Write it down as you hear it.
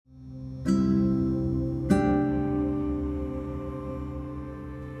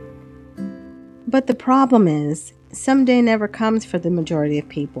But the problem is, someday never comes for the majority of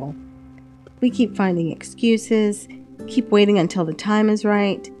people. We keep finding excuses, keep waiting until the time is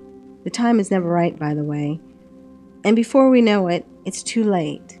right. The time is never right, by the way. And before we know it, it's too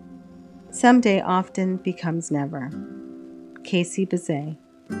late. Someday often becomes never. Casey Bazet.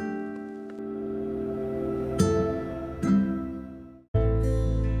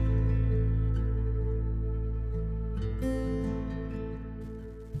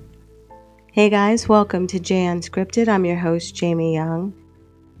 Hey guys, welcome to Jay Unscripted. I'm your host, Jamie Young.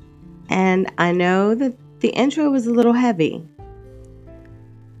 And I know that the intro was a little heavy,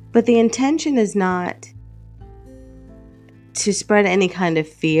 but the intention is not to spread any kind of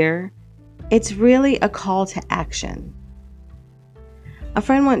fear. It's really a call to action. A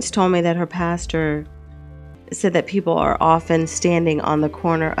friend once told me that her pastor said that people are often standing on the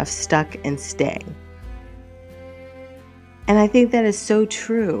corner of stuck and stay. And I think that is so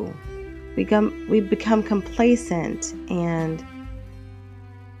true. We become complacent, and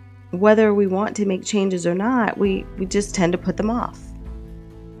whether we want to make changes or not, we just tend to put them off.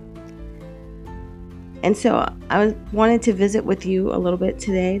 And so I wanted to visit with you a little bit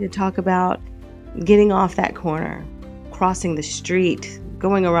today to talk about getting off that corner, crossing the street,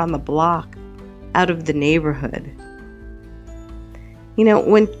 going around the block, out of the neighborhood. You know,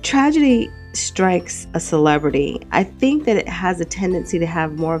 when tragedy strikes a celebrity, I think that it has a tendency to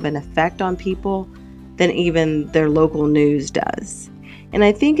have more of an effect on people than even their local news does. And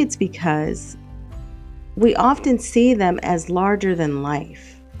I think it's because we often see them as larger than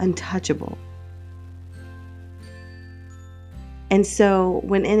life, untouchable. And so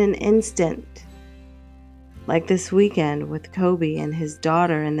when in an instant, like this weekend with Kobe and his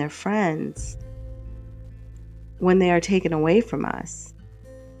daughter and their friends, when they are taken away from us,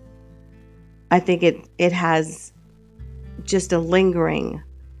 I think it has just a lingering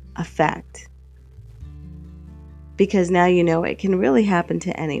effect. Because now you know it can really happen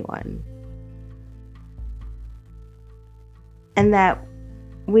to anyone. And that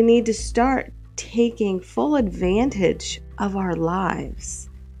we need to start taking full advantage of our lives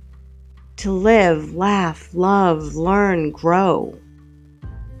to live, laugh, love, learn, grow.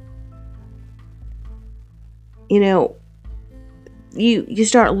 You know, you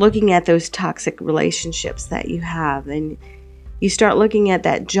start looking at those toxic relationships that you have, and you start looking at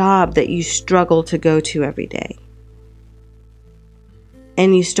that job that you struggle to go to every day.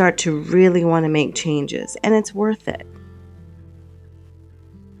 And you start to really want to make changes, and it's worth it.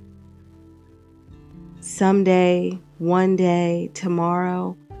 Someday, one day,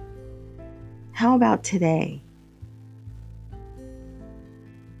 tomorrow. How about today?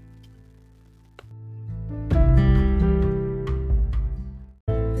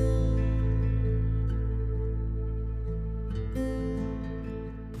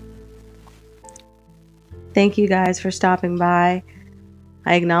 Thank you guys for stopping by.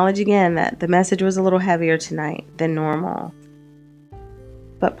 I acknowledge again that the message was a little heavier tonight than normal.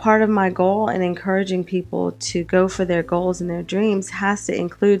 But part of my goal in encouraging people to go for their goals and their dreams has to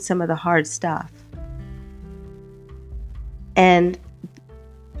include some of the hard stuff. And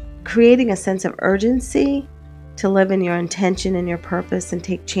creating a sense of urgency to live in your intention and your purpose and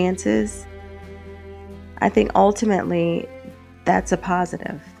take chances, I think ultimately that's a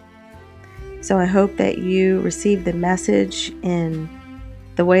positive. So I hope that you receive the message in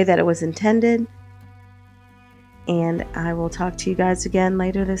the way that it was intended. And I will talk to you guys again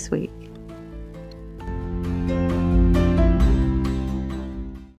later this week.